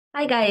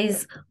Hi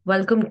guys,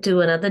 welcome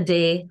to another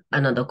day,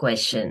 another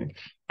question.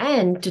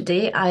 And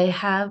today I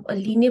have a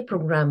linear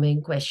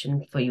programming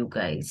question for you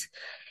guys.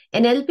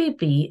 In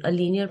LPP, a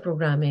linear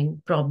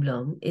programming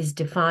problem is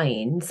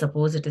defined,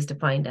 suppose it is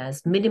defined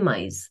as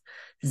minimize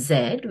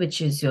z,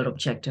 which is your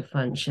objective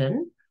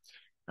function,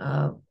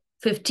 uh,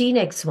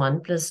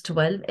 15x1 plus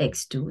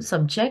 12x2,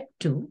 subject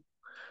to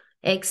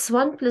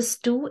x1 plus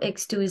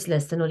 2x2 is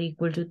less than or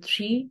equal to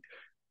 3,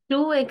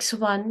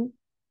 2x1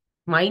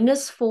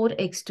 minus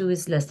 4x2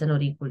 is less than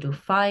or equal to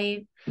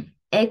 5,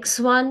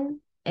 x1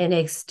 and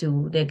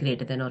x2, they're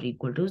greater than or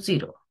equal to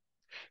 0.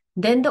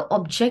 Then the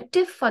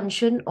objective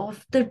function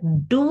of the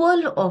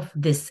dual of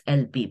this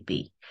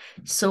LPP.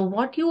 So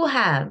what you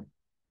have,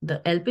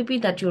 the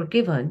LPP that you're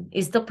given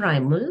is the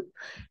primal,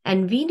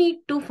 and we need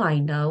to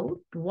find out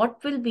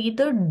what will be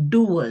the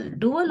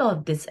dual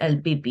of this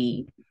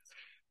LPP.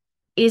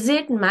 Is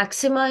it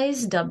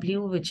maximize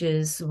W, which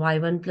is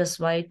y1 plus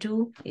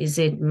y2? Is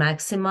it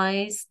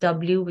maximize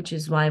W, which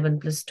is y1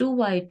 plus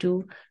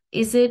 2y2?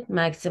 Is it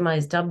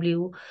maximize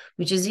W,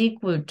 which is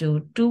equal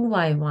to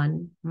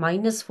 2y1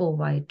 minus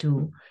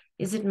 4y2?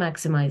 Is it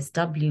maximize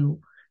W,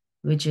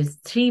 which is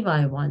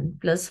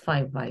 3y1 plus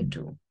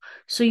 5y2?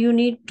 So you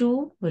need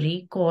to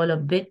recall a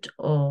bit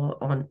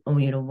on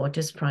what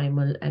is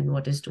primal and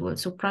what is dual.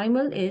 So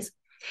primal is,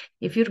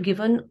 if you're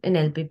given an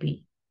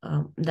LPP,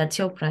 that's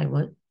your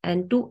primal,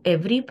 and to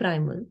every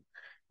primal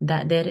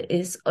that there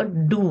is a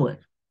dual.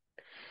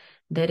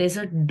 There is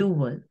a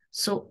dual.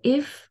 So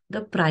if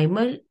the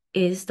primal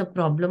is the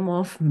problem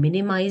of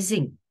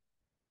minimizing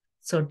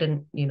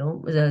certain,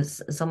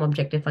 there's some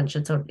objective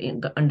functions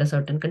under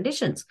certain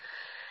conditions,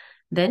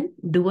 then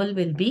dual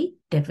will be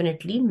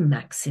definitely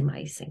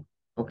maximizing.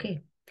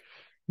 Okay.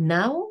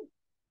 Now,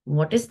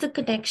 what is the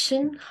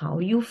connection? How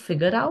you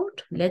figure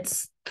out?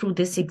 Let's, through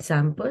this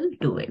example,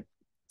 do it.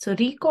 So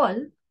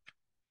recall,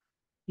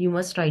 you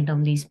must write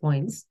down these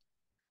points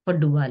for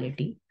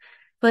duality.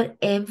 For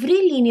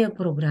every linear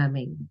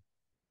programming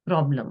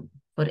problem,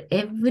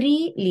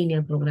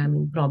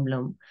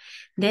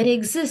 there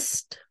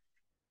exists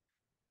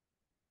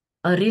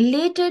a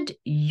related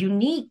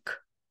unique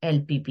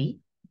LPP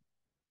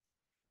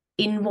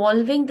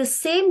involving the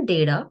same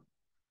data,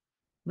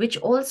 which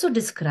that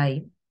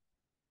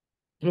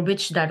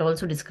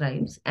also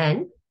describes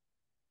and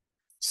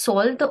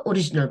solve the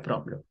original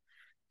problem.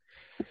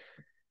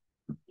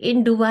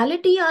 In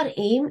duality, our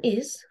aim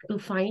is to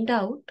find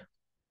out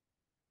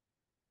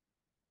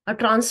a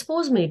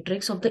transpose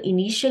matrix of the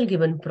initial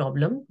given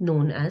problem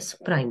known as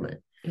primal.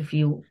 If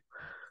you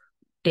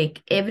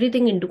take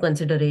everything into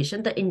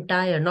consideration, the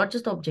entire, not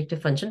just the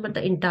objective function, but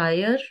the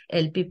entire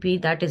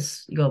LPP, that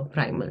is your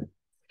primal.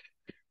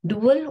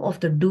 Dual of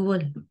the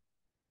dual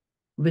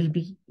will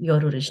be your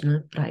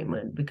original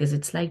primal, because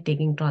it's like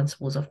taking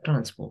transpose of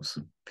transpose.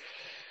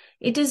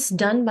 It is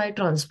done by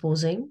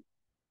transposing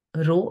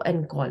row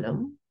and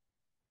column,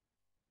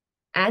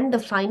 and the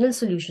final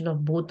solution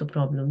of both the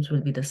problems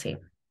will be the same.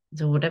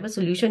 So whatever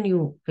solution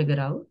you figure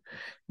out,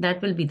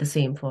 that will be the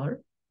same for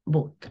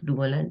both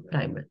dual and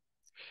primal.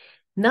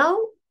 Now,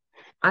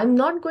 I'm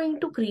not going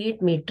to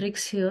create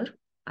matrix here.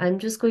 I'm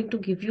just going to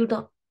give you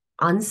the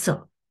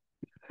answer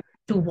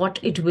to what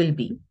it will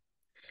be,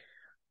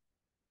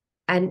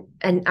 and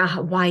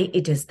why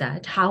it is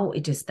that, how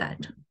it is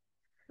that.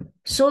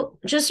 So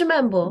just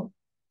remember,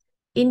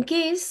 in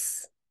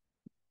case,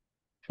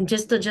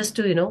 just to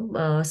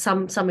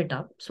sum it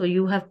up. So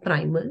you have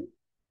primal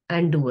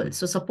and dual.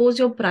 So suppose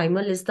your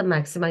primal is the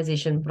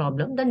maximization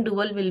problem, then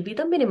dual will be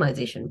the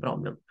minimization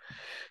problem.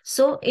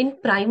 So in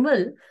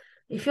primal,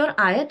 if your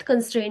ith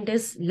constraint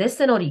is less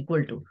than or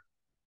equal to,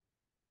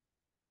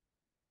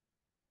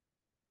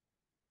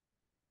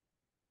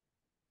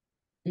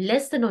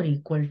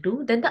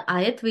 then the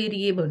ith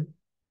variable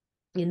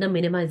in the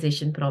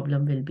minimization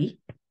problem will be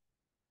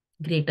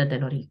greater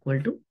than or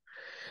equal to.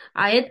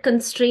 Ith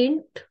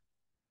constraint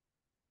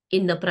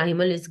in the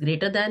primal is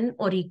greater than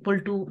or equal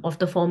to, of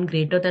the form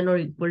greater than or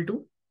equal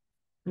to.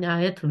 The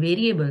ith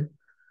variable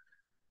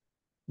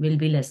will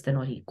be less than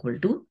or equal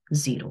to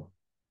 0.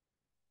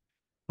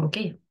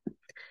 Okay.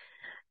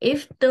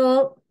 If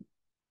the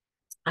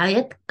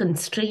ith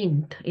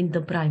constraint in the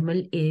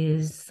primal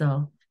is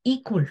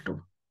equal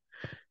to,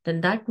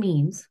 then that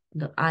means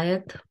the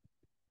ith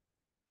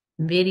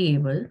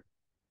variable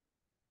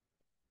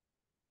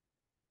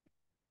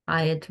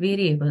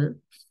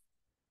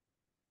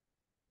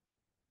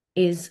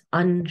is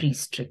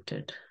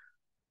unrestricted.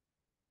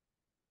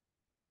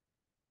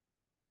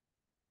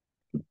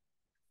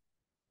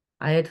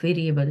 Ith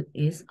variable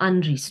is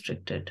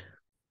unrestricted.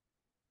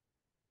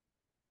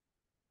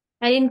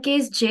 And in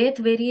case jth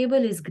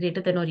variable is greater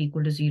than or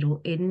equal to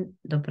 0 in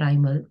the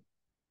primal,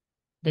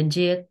 then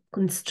jth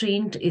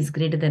constraint is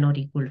greater than or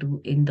equal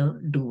to in the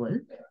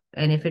dual.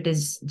 And if it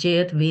is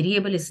jth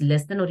variable is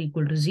less than or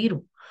equal to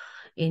 0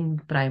 in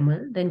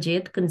primal, then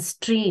jth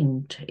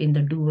constraint in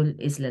the dual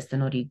is less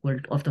than or equal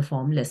to, of the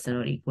form less than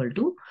or equal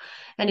to.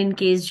 And in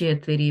case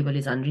jth variable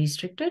is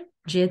unrestricted,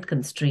 jth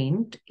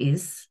constraint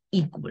is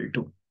equal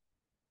to.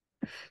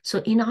 So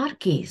in our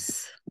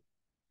case,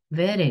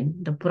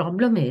 wherein the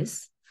problem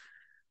is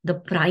the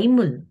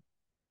primal.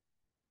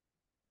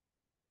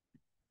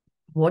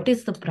 What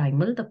is the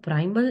primal? The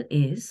primal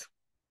is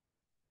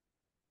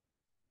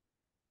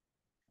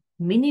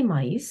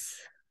minimize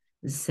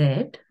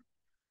z,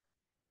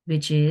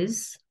 which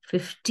is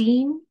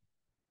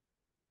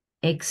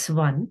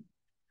 15x1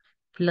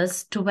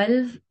 plus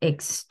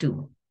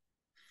 12x2,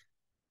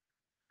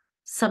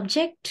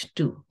 subject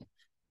to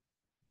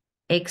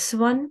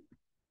x1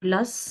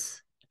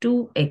 plus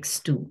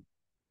 2x2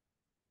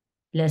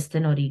 less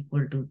than or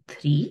equal to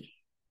 3,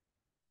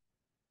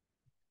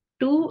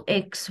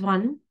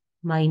 2x1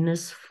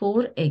 minus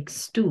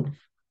 4x2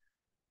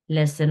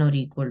 less than or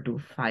equal to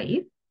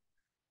 5,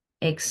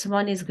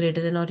 x1 is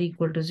greater than or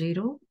equal to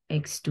 0,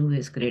 x2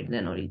 is greater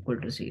than or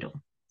equal to 0.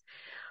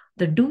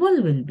 The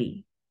dual will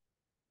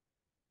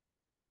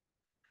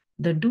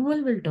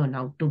turn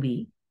out to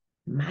be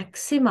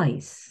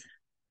maximize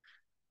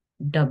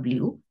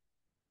w.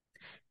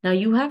 Now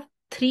you have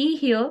 3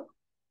 here,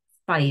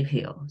 5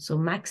 here. So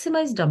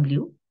maximize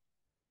w,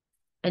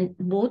 and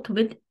both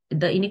with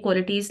the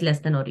inequality is less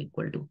than or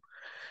equal to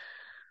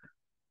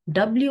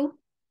w,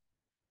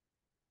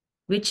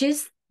 which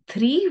is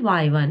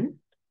 3y1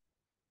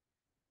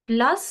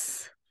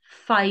 plus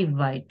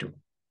 5y2,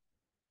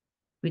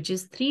 which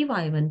is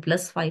 3y1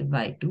 plus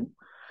 5y2,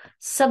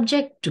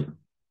 subject to,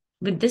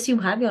 with this you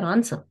have your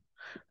answer,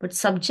 but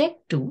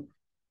subject to,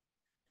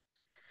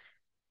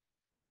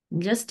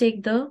 just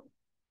take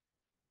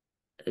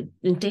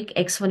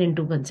x1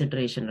 into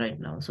consideration right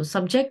now. So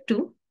subject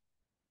to,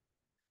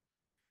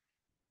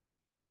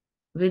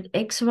 with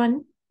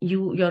x1,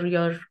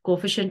 your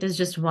coefficient is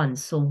just 1,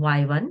 so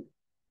y1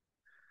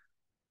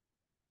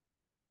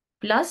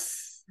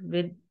 plus,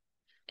 with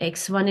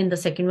x1 in the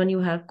second one you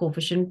have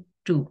coefficient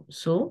 2,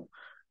 so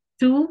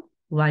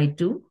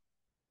 2y2,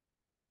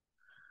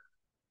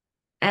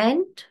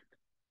 and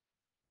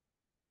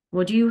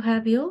what do you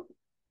have here?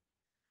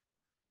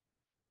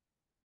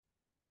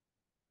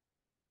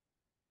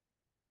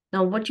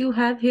 Now what you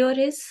have here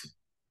is,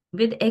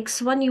 with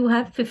x1 you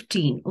have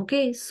 15.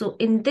 Okay, so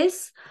in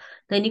this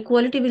the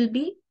inequality will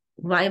be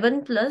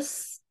y1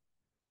 plus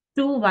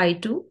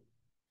 2y2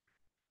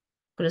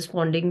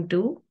 corresponding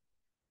to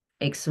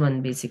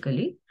x1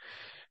 basically,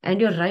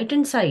 and your right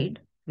hand side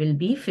will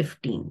be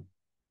 15.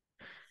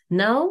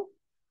 Now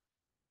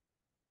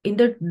in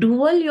the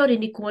dual your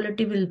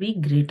inequality will be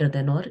greater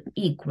than or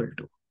equal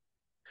to.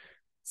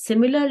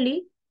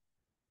 Similarly,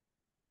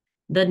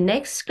 the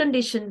next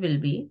condition will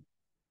be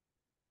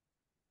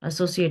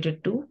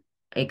associated to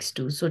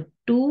x2. So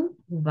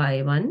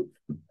 2y1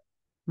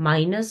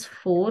 minus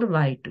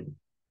 4y2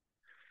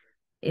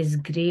 is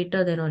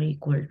greater than or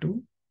equal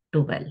to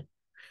 12.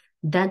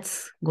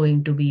 That's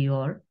going to be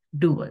your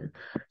dual.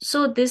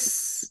 So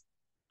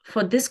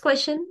for this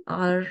question,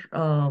 our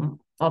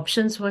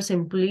options were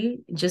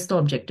simply just the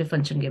objective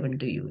function given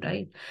to you,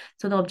 right?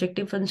 So the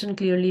objective function,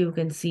 clearly you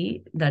can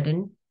see that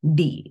in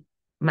D,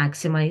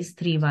 maximize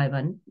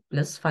 3y1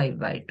 plus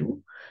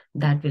 5y2.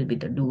 That will be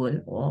the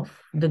dual of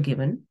the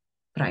given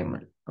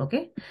primal.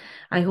 Okay,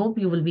 I hope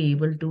you will be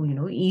able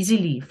to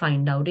easily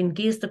find out, in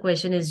case the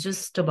question is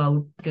just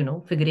about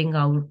figuring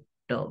out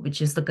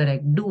which is the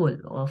correct dual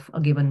of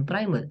a given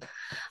primal.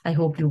 I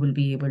hope you will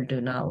be able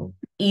to now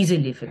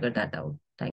easily figure that out.